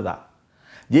குறைவு இருந்ததா?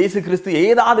 ஜேசு கிறிஸ்து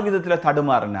ஏதாவது விதத்தில்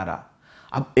தடுமாறினாரா?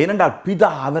 ஏனென்றால் பிதா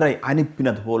அவரை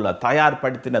அனுப்பினது போல,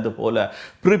 தயார்படுத்தினது போல,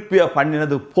 ப்ரிப்பேர்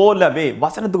பண்ணினது போலவே,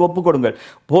 வசனத்துக்கு ஒப்புக் கொடுங்கள்,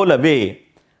 போலவே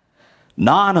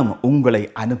நானும் உங்களை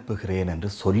அனுப்புகிறேன்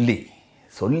என்று சொல்லி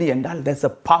என்றால் there's a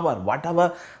power. Whatever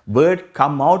word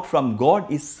come out from God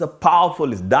is a powerful,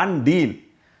 is done deal.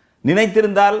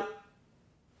 நினைத்திருந்தால்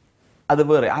அது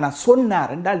வேறு, ஆனால்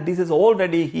சொன்னார் என்றால் this is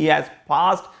already he has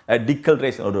passed a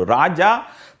declaration. ஒரு ராஜா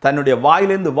தன்னுடைய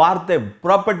வாயிலிருந்து வார்த்தை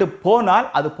புறப்பட்டு போனால்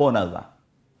அது போனதுதான்,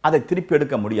 அதை திருப்பி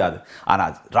எடுக்க முடியாது.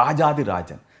 ஆனால் ராஜாதி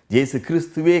ராஜன் இயேசு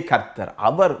கிறிஸ்துவே கர்த்தர்,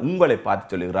 அவர் உங்களை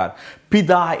பார்த்து சொல்லுகிறார்,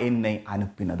 பிதா என்னை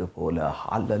அனுப்பினது போல.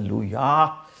 ஹல்லேலூயா.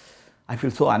 I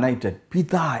feel so anointed.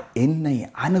 பிதா என்னை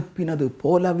அனுப்பினது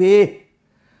போலவே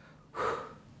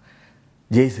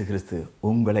இயேசு கிறிஸ்து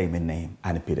உங்களை என்னையும்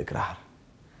அனுப்பியிருக்கிறார்.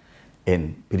 என்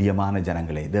பிரியமான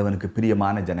ஜனங்களே, தேவனுக்கு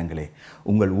பிரியமான ஜனங்களே,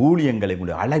 உங்கள் ஊழியங்களை,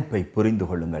 உங்களுடைய அழைப்பை புரிந்து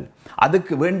கொள்ளுங்கள்.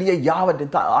 அதுக்கு வேண்டிய யாவற்றை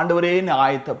ஆண்டவரே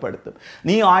ஆயத்தப்படுத்தும்.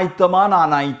 நீ ஆயத்தமா,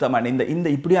 நான் ஆயத்தமா? இந்த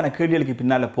இப்படியான கேள்விகளுக்கு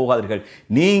பின்னால் போகாதீர்கள்.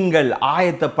 நீங்கள்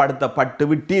ஆயத்தப்படுத்தப்பட்டு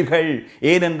விட்டீர்கள்.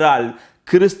 ஏனென்றால்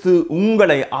கிறிஸ்து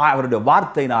உங்களை அவருடைய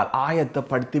வார்த்தையினால்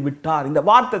ஆயத்தப்படுத்தி விட்டார். இந்த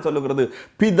வார்த்தை சொல்லுகிறது,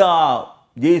 பிதா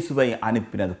இயேசுவை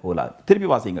அனுப்பினது போல. திருப்பி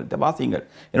வாசியுங்கள்,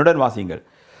 என்னுடன் வாசியுங்கள்.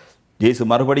 இயேசு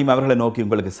மறுபடியும் அவர்களை நோக்கி,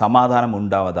 உங்களுக்கு சமாதானம்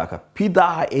உண்டாவதாக, பிதா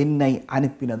என்னை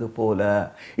அனுப்பினது போல.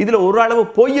 இதில் ஒரு அளவு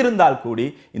பொய்யிருந்தால் கூடி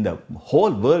இந்த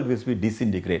whole world will be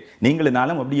disintegrate.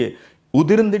 நீங்களும் அப்படியே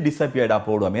உதிர்ந்து டிஸப்பியர்டா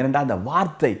போடுவோம். ஏனென்றால் அந்த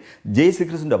வார்த்தை, இயேசு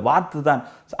கிறிஸ்துவின் வார்த்தை தான்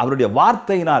அவருடைய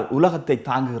வார்த்தையினால் உலகத்தை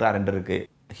தாங்குகிறார் என்று இருக்கு.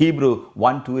 ஹீப்ரு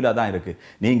 1:2 தான் இருக்கு.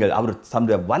 நீங்கள் அவர்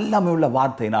தம்முடைய வல்லமை உள்ள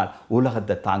வார்த்தையினால்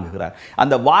உலகத்தை தாங்குகிறார்.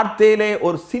 அந்த வார்த்தையிலே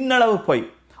ஒரு சின்னளவு பொய்,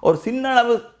 ஒரு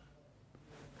சின்னளவு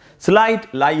ஸ்லைட்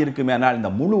லை இருக்குமே ஆனால் இந்த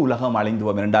முழு உலகம் அழிந்து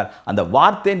போகும் என்றால் அந்த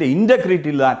வார்த்தையின்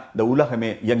இன்டெகிரிட்டியில் தான் இந்த உலகமே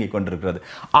இயங்கிக் கொண்டிருக்கிறது.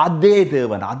 அதே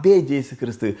தேவன், அதே இயேசு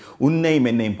கிறிஸ்து உன்னையும்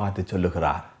என்னையும் பார்த்து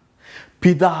சொல்லுகிறார்,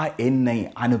 பிதா என்னை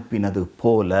அனுப்பினது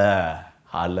போல.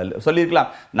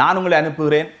 சொல்லியிருக்கலாம், நான் உங்களை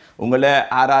அனுப்புகிறேன், உங்களை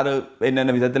யாராரு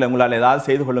என்னென்ன விதத்தில் உங்களால் ஏதாவது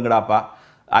செய்து கொள்ளுங்கடாப்பா,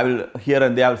 I will hear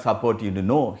and they I will support you.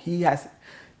 No, he has,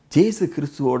 இயேசு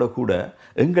கிறிஸ்துவோட கூட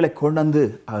எங்களை கொண்டு வந்து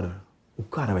அவர்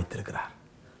உட்கார வைத்திருக்கிறார்.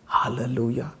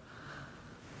 ஹல்லேலூயா.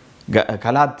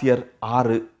 கலாத்தியர்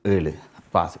 6:7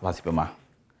 வாசிப்போமா?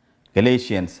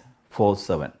 கலேஷியன்ஸ்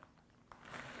 4:7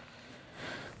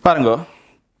 பாருங்க.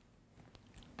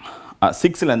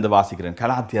 6லேருந்து வாசிக்கிறேன்.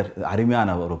 கலாத்தியர்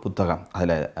அருமையான ஒரு புத்தகம்,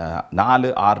 அதில்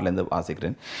 4:6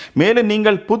 வாசிக்கிறேன். மேலும்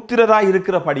நீங்கள் புத்திரராய்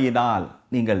இருக்கிறபடியினால்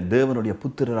நீங்கள் தேவனுடைய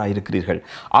புத்திரராய் இருக்கிறீர்கள்.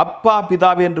 அப்பா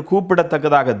பிதாவே என்று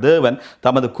கூப்பிடத்தக்கதாக தேவன்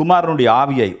தமது குமாரனுடைய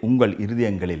ஆவியை உங்கள்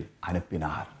இருதயங்களில்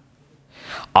அனுப்பினார்.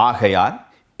 ஆகையால்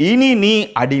இனி நீ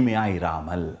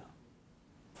அடிமையாயிராமல்.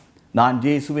 நான்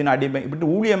இயேசுவின் அடிமை இப்படி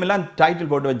ஊழியமெல்லாம்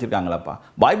டைட்டில் போட்டு வச்சிருக்காங்களப்பா.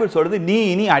 பைபிள் சொல்றது நீ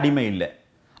இனி அடிமை இல்லை,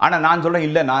 ஆனால் நான் சொல்றேன்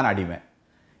இல்லை, நான் அடிமை.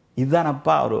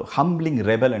 இதுதானப்பா ஒரு ஹம்பிளிங்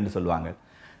ரெபல் என்று சொல்லுவாங்க.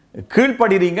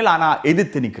 கீழ்ப்படுறீங்கள் ஆனால்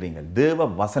எதிர்த்து நிற்கிறீங்க தேவ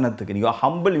வசனத்துக்கு. நீங்கள்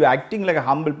humble, you acting like a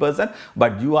humble person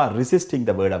but you are resisting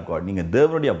the word of God. நீங்கள்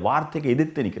தேவனுடைய வார்த்தைக்கு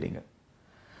எதிர்த்து நிற்கிறீங்க.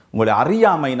 உங்களை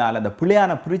அறியாமையினால், அந்த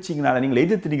பிள்ளையான பிரீச்சிங்னால நீங்கள்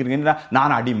எதிர்த்து நிற்கிறீங்கன்னா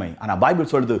நான் அடிமை. ஆனால்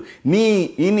பைபிள் சொல்லுது நீ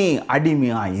இனி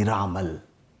அடிமையா இராமல்.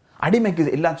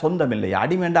 அடிமைக்கு எல்லாம் சொந்தம் இல்லையா?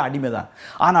 அடிமைண்டா அடிமை தான்.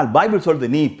 ஆனால் பைபிள் சொல்லுது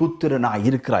நீ புத்திரனா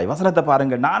இருக்கிறாய். வசனத்தை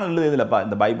பாருங்க, நான் எழுதுதில்லப்பா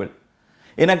இந்த பைபிள்.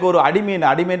 எனக்கு ஒரு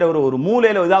அடிமைன்ற ஒரு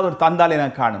மூலையில் ஏதாவது ஒரு தந்தால்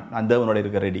எனக்கு காணும், நான் தேவனோட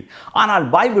இருக்க ரெடி. ஆனால்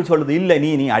பைபிள் சொல்லுது இல்லை,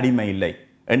 நீ அடிமை இல்லை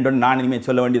என்று நான் இனிமேல்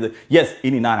சொல்ல வேண்டியது எஸ்,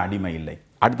 இனி நான் அடிமை இல்லை.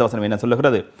 அடுத்த வசனம் என்ன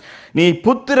சொல்லுகிறது? நீ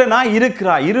புத்திரனா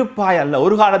இருக்கிறாய், இருப்பாய் அல்ல.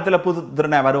 ஒரு காலத்தில்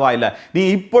புத்திரனா வருவாய் இல்ல, நீ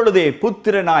இப்பொழுதே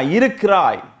புத்திரனா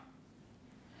இருக்கிறாய்.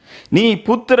 நீ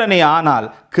புத்திரனே ஆனால்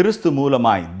கிறிஸ்து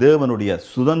மூலமாய் தேவனுடைய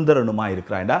சுதந்திரனுமாய்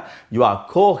இருக்கிறாய்டா. You are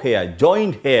co-heir,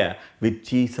 joined heir with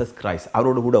Jesus Christ.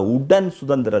 அவரோடு கூட உடன்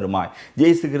சுதந்திரருமாய்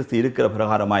இயேசு கிறிஸ்து இருக்கிற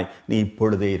பிரகாரமாய் நீ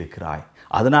இப்பொழுதே இருக்கிறாய்.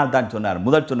 அதனால் தான் சொன்னார்,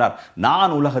 முதல் சொன்னார்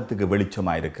நான் உலகத்துக்கு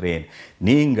வெளிச்சமாய் இருக்கிறேன்.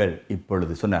 நீங்கள்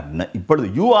இப்பொழுது சொன்னார், இப்பொழுது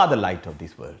you are the light of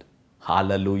this world.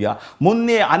 ஹல்லேலூயா.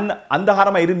 முன்னே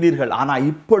அந்தகாரமாக இருந்தீர்கள், ஆனால்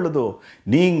இப்பொழுதோ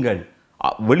நீங்கள்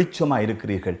வெளிச்சமாக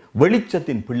இருக்கிறீர்கள்.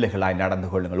 வெளிச்சத்தின் பிள்ளைகளாய் நடந்து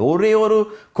கொள்ளுங்கள். ஒரே ஒரு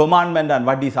commandment and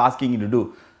what is asking you to do,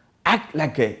 act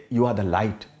like you are the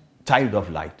light, child of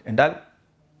light. என்றால்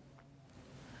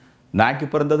நாய்க்கு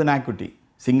பிறந்தது நாய்க்குட்டி,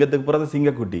 சிங்கத்துக்கு பிறந்தது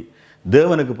சிங்கக்குட்டி,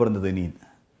 தேவனுக்கு பிறந்தது நீ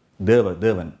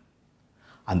தேவன்.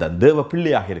 அந்த தேவ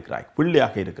பிள்ளையாக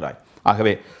இருக்கிறாய்.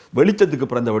 ஆகவே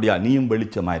வெளிச்சத்துக்கு பிறந்தபடியா நீயும்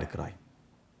வெளிச்சமாக இருக்கிறாய்.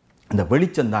 அந்த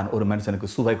வெளிச்சம் தான் ஒரு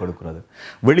மனுஷனுக்கு சுவை கொடுக்கிறது.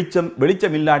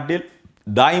 வெளிச்சம் இல்லாட்டில்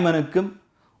டைமனுக்கும்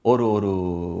ஒரு ஒரு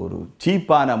ஒரு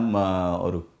சீப்பான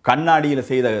ஒரு கண்ணாடியில்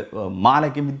செய்த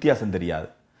மாலைக்கும் வித்தியாசம் தெரியாது.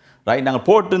 ரைட்? நாங்கள்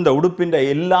போட்டு இந்த உடுப்பின்ற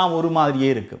எல்லாம் ஒரு மாதிரியே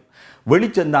இருக்கும்.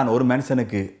 வெளிச்சம்தான் ஒரு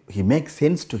மனுஷனுக்கு he makes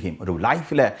sense to him. ஒரு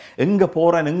லைஃப்பில் எங்கே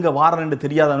போகிறேன் எங்கே வாரேன்னு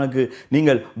தெரியாதவனுக்கு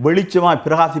நீங்கள் வெளிச்சமாக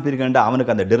பிரகாசிப்பீர்கள்,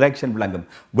 அவனுக்கு அந்த டிரெக்ஷன் விளங்கும்.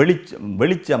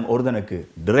 வெளிச்சம் ஒருத்தனுக்கு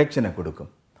டிரெக்ஷனை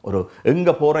கொடுக்கும். ஒரு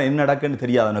எங்கே போகிறேன் என்ன நடக்குன்னு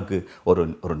தெரியாதவனுக்கு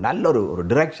ஒரு நல்ல ஒரு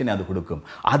டிரெக்ஷனை அது கொடுக்கும்.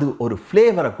 அது ஒரு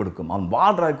ஃப்ளேவரை கொடுக்கும். அவன்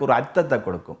வாழ்றதுக்கு ஒரு அர்த்தத்தை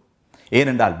கொடுக்கும்.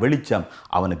 ஏனென்றால் வெளிச்சம்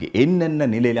அவனுக்கு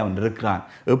என்னென்ன நிலையில் அவன் இருக்கிறான்,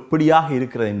 எப்படியாக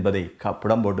இருக்கிறது என்பதை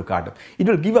படம் போட்டு காட்டும்.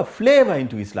 It will give a flavour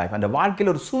in to his life. அந்த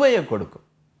வாழ்க்கையில் ஒரு சுவையை கொடுக்கும்.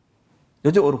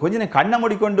 ஒரு கொஞ்ச நேரம் கண்ணை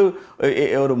மூடிக்கொண்டு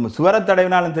ஒரு சுவர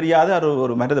தடவினாலும் தெரியாது,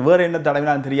 ஒரு மற்றது வேறு என்ன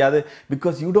தடவினாலும் தெரியாது.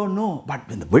 Because you don't know.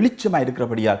 But இந்த வெளிச்சமாக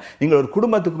இருக்கிறபடியால் நீங்கள் ஒரு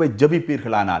குடும்பத்துக்கு போய்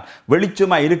ஜபிப்பீர்களானால்,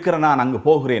 வெளிச்சமாக இருக்கிற நான் அங்கு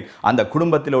போகிறேன், அந்த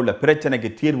குடும்பத்தில் உள்ள பிரச்சனைக்கு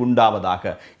தீர்வு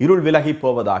உண்டாவதாக, இருள் விலகி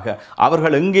போவதாக,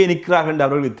 அவர்கள் எங்கே நிற்கிறார்கள் என்று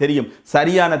அவர்களுக்கு தெரியும்.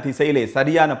 சரியான திசையிலே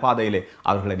சரியான பாதையிலே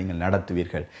அவர்களை நீங்கள்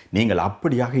நடத்துவீர்கள். நீங்கள்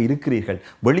அப்படியாக இருக்கிறீர்கள்,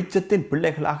 வெளிச்சத்தின்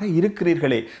பிள்ளைகளாக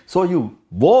இருக்கிறீர்களே. So you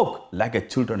walk like a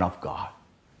children of God,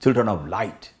 children of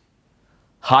light.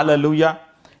 Hallelujah.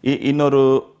 இன்னொரு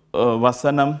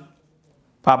வசனம்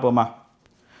பார்ப்போமா?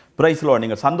 Price Lord.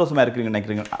 நீங்கள் சந்தோஷமாக இருக்கிறீங்கன்னு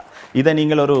நினைக்கிறீங்க. இதை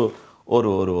நீங்கள் ஒரு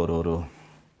ஒரு ஒரு ஒரு ஒரு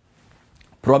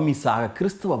ப்ராமிஸாக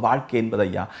கிறிஸ்துவ வாழ்க்கை என்பது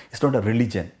ஐயா, it's not a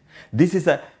religion. This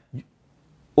is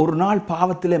ஒரு நாள்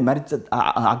பாவத்திலே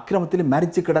அக்கிரமத்திலே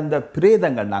மரித்து கிடந்த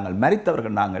பிரேதங்கள் நாங்கள்,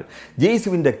 மரித்தவர்கள் நாங்கள்.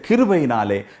 இயேசுவின்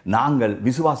கிருபையினாலே நாங்கள்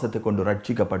விசுவாசத்தை கொண்டு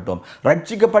ரட்சிக்கப்பட்டோம்.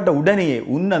 ரட்சிக்கப்பட்ட உடனேயே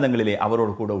உன்னதங்களிலே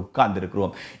அவரோடு கூட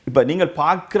உட்கார்ந்திருக்கிறோம். இப்போ நீங்கள்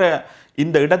பார்க்குற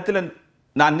இந்த இடத்துல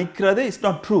நான் நிற்கிறது இட்ஸ்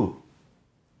நாட் ட்ரூ.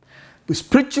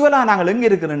 ஸ்பிரிச்சுவலாக நாங்கள் எங்கே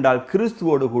இருக்கிறோம் என்றால்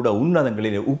கிறிஸ்துவோடு கூட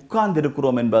உன்னதங்களிலே உட்கார்ந்து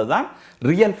இருக்கிறோம் என்பதுதான்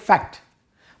ரியல் ஃபேக்ட்.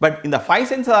 பட் இந்த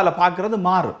 5 சென்ஸ் அதில் பார்க்கறது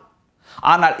மாறும்.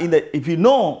 ஆனால் இந்த இஃப் யூ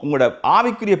நோ உங்களோட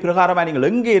ஆவிக்குரிய பிரகாரமாக நீங்கள்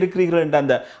எங்கே இருக்கிறீர்கள்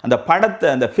என்ற அந்த படத்தை,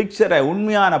 அந்த பிக்சரை,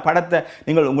 உண்மையான படத்தை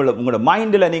நீங்கள் உங்களோட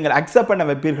மைண்டில் நீங்கள் அக்செப்ட் பண்ண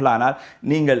வைப்பீர்களானால்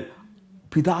நீங்கள்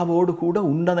பிதாவோடு கூட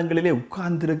உன்னதங்களிலே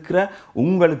உட்கார்ந்திருக்கிற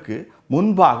உங்களுக்கு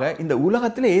முன்பாக இந்த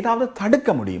உலகத்தில் ஏதாவது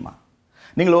தடுக்க முடியுமா?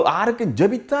 நீங்கள் யாருக்கும்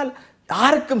ஜெபித்தால்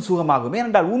யாருக்கும் சுகமாகும்.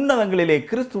 ஏனென்றால் உன்னதங்களிலே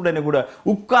கிறிஸ்துவுடனே கூட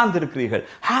உட்கார்ந்து இருக்கிறீர்கள்.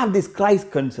 Have this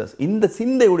Christ conscious. இந்த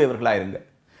சிந்தை உடையவர்களாயிருங்கள்.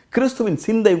 கிறிஸ்துவின்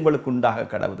சிந்தை உங்களுக்கு உண்டாக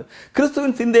கடவுது.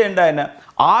 கிறிஸ்துவின் சிந்தை என்றா என்ன?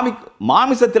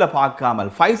 மாமிசத்தில் பார்க்காமல்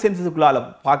 5 சென்சஸுக்குள்ளால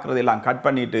பார்க்கறதெல்லாம் கட்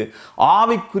பண்ணிட்டு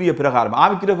ஆவிக்குரிய பிரகாரம்.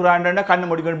 ஆவிக்குரிய பிரகாரம் கண்ணு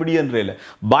முடிக்கணும் பிடி என்று இல்லை.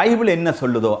 பைபிள் என்ன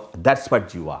சொல்லுதோ that's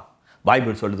what you are.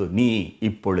 Bible சொல்லுது, நீ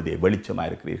இப்பொழுதே வெளிச்சமாக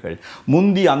இருக்கிறீர்கள்.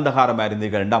 முந்தி அந்தகாரமாக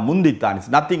இருந்தீர்கள் என்றால் முந்தித்தான்,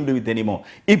 நத்திங் டு வித் எனிமோ.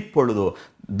 இப்பொழுதோ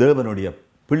தேவனுடைய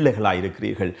பிள்ளைகளாக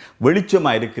இருக்கிறீர்கள்,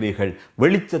 வெளிச்சமாக இருக்கிறீர்கள்,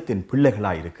 வெளிச்சத்தின்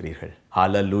பிள்ளைகளாக இருக்கிறீர்கள்.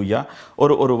 ஹல்லேலூயா.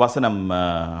 ஒரு வசனம்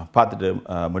பார்த்துட்டு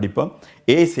முடிப்போம்.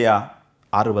 ஏசாயா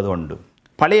 60:1.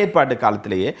 பழைய ஏற்பாட்டு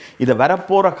காலத்திலேயே இதை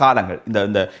வரப்போகிற காலங்கள்,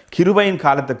 இந்த கிருபையின்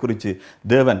காலத்தை குறித்து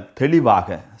தேவன்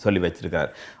தெளிவாக சொல்லி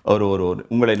வச்சிருக்கார். ஒரு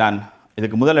உங்களை நான்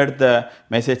இதுக்கு முதல் எடுத்த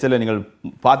மெசேஜில் நீங்கள்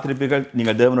பார்த்திருப்பீர்கள்.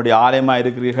 நீங்கள் தேவனுடைய ஆலயமாக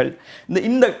இருக்கிறீர்கள்.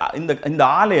 இந்த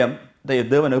ஆலயம்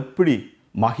தேவன் எப்படி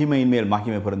மகிமையின் மேல்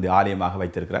மகிமை பொருந்தி ஆலயமாக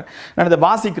வைத்திருக்கிறார். நான் இதை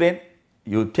வாசிக்கிறேன்.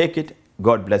 You take it.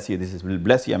 God bless you. This is will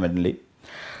bless you அமென்லி.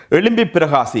 எழும்பி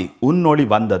பிரகாசி, உன்னொளி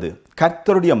வந்தது,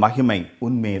 கர்த்தருடைய மகிமை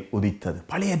உன்மேல் உதித்தது.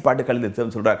 பழைய ஏற்பாட்டு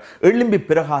கல்வியில் சொல்றார், எழும்பி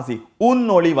பிரகாசி,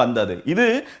 உன்னொளி வந்தது. இது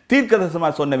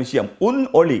தீர்க்கதரிசனமாக சொன்ன விஷயம். உன்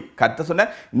ஒளி. கர்த்தர் சொன்ன,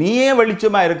 நீயே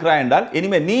வெளிச்சமா இருக்கிறாய் என்றால்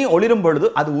இனிமே நீ ஒளிரும் பொழுது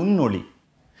அது உன் ஒளி.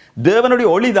 தேவனுடைய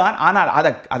ஒளிதான், ஆனால்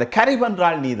அதை கேரி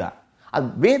பண்றாள் நீதான். அது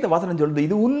வேத வசனம் சொல்றது,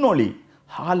 இது உன் ஒளி.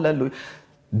 ஹல்லேலூயா.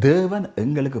 தேவன்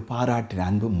எங்களுக்கு பாராட்டின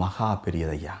அன்பு மகா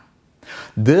பெரியதையா.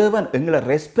 தேவன் எங்களை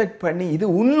ரெஸ்பெக்ட் பண்ணி இது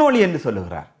உன்னொளி என்று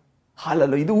சொல்லுகிறார்.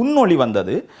 ஹல்லேலூயா. இது உன்னொளி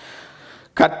வந்தது,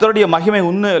 கர்த்தருடைய மகிமை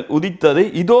உதித்தது.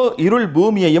 இதோ இருள்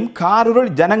பூமியையும் காரிருள்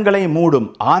ஜனங்களை மூடும்,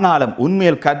 ஆனாலும்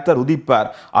உன்மேல் கர்த்தர்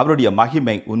உதிப்பார், அவருடைய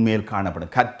மகிமை உன்மேல்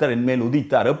காணப்படும். கர்த்தர் என்மேல்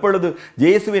உதித்தார். எப்பொழுது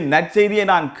இயேசுவின் நற்செய்தியை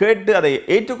நான் கேட்டு அதை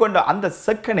ஏற்றுக்கொண்ட அந்த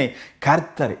செகண்டே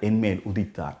கர்த்தர் என்மேல்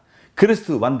உதித்தார்.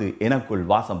 கிறிஸ்து வந்து எனக்குள்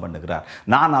வாசம் பண்ணுகிறார்.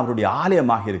 நான் அவருடைய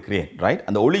ஆலயமாக இருக்கிறேன். ரைட்.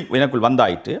 அந்த ஒளி எனக்குள்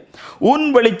வந்தாயிட்டு உன்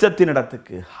வெளிச்சத்தின்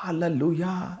இடத்துக்கு.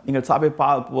 ஹல்லேலூயா. நீங்கள் சபை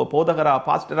போதகரா,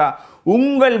 பாஸ்டரா,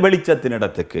 உங்கள் வெளிச்சத்தின்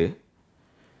இடத்துக்கு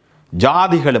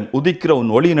ஜாதிகளும் உதிக்கிற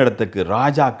உன் ஒளியின் இடத்துக்கு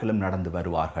ராஜாக்களும் நடந்து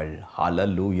வருவார்கள்.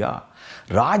 ஹல்லேலூயா.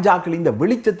 ராஜாக்கள் இந்த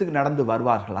வெளிச்சத்துக்கு நடந்து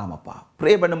வருவார்களாம். அப்பா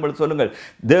ப்ரே பண்ணும்போது சொல்லுங்கள்,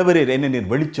 தேவரீர் என்னை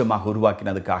நீர் வெளிச்சமாக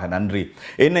உருவாக்கினதுக்காக நன்றி.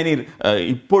 என்னை நீர்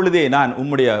இப்பொழுதே நான்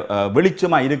உம்முடைய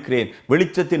வெளிச்சமாக இருக்கிறேன்,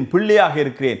 வெளிச்சத்தின் பிள்ளையாக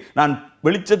இருக்கிறேன், நான்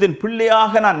வெளிச்சத்தின்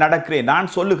பிள்ளையாக நான் நடக்கிறேன்.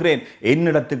 நான் சொல்லுகிறேன்,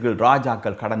 என்னிடத்துக்கு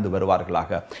ராஜாக்கள் கடந்து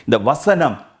வருவார்களாக. இந்த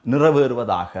வசனம்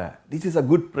நிறைவேறுவதாக. This is a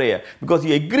good prayer because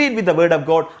you agreed with the word of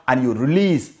God and you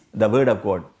release the word of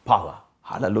God power.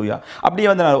 Hallelujah. அப்படியே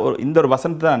வந்து இந்த ஒரு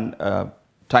வசனத்தை நான்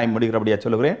டைம் முடிக்கிறபடியா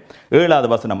சொல்லுகிறேன். 7வது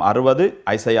வசனம் 60,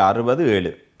 ஐசையா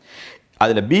 60:7.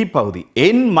 அதில் பி பகுதி,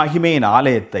 என் மகிமையின்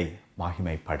ஆலயத்தை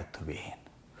மகிமைப்படுத்துவேன்.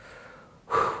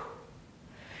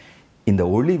 இந்த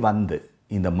ஒளி வந்து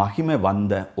இந்த மகிமை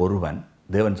வந்த ஒருவன்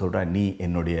தேவன் சொல்கிறார், நீ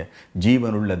என்னுடைய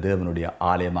ஜீவனுள்ள தேவனுடைய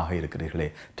ஆலயமாக இருக்கிறீர்களே.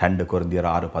 2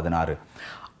 கொரிந்தியர் 6:16.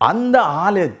 அந்த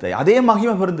ஆலயத்தை அதே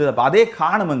மகிமை பொருந்தது. அதே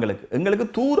காணும். எங்களுக்கு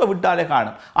தூர விட்டாலே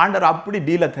காணும். ஆண்டவர் அப்படி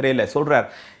டீல தெரியல சொல்றார்,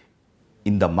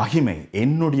 இந்த மகிமை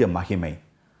என்னுடைய மகிமை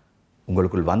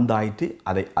உங்களுக்குள் வந்தாயிட்டு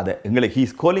அதை எங்களுக்கு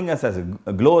he's calling as as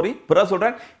glory. பிறகு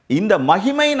சொல்றார், இந்த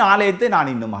மகிமையின் ஆலயத்தை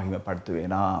நான் இன்னும்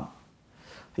மகிமைப்படுத்துவேனா.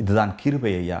 இதுதான்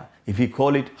கிருபை ஐயா. If you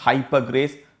call it hyper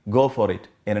grace, go for it.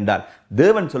 ஏனென்றால்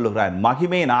தேவன் சொல்லுகிறார்,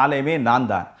 மகிமையின் ஆலயமே நான்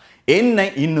தான், என்னை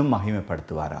இன்னும்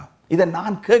மகிமைப்படுத்துவாரா. இதை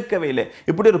நான் கேட்கவே இல்லை.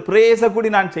 இப்படி ஒரு பிரேச கூடி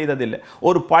நான் செய்ததில்லை.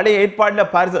 ஒரு பழைய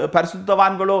ஏற்பாட்டில்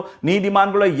பரிசுத்தவான்களோ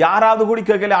நீதிமான்களோ யாராவது கூடி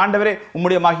கேட்கல, ஆண்டவரே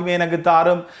உம்முடைய மகிமை எனக்கு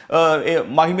தாரும்,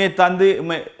 மகிமையை தந்து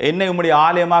என்னை உம்முடைய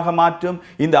ஆலயமாக மாற்றும்,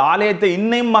 இந்த ஆலயத்தை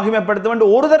இன்னையும் மகிமைப்படுத்த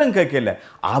வேண்டும் ஒரு தரம் கேட்கல.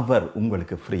 அவர்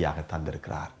உங்களுக்கு ஃப்ரீயாக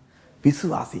தந்திருக்கிறார்.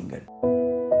 விசுவாசியுங்கள்.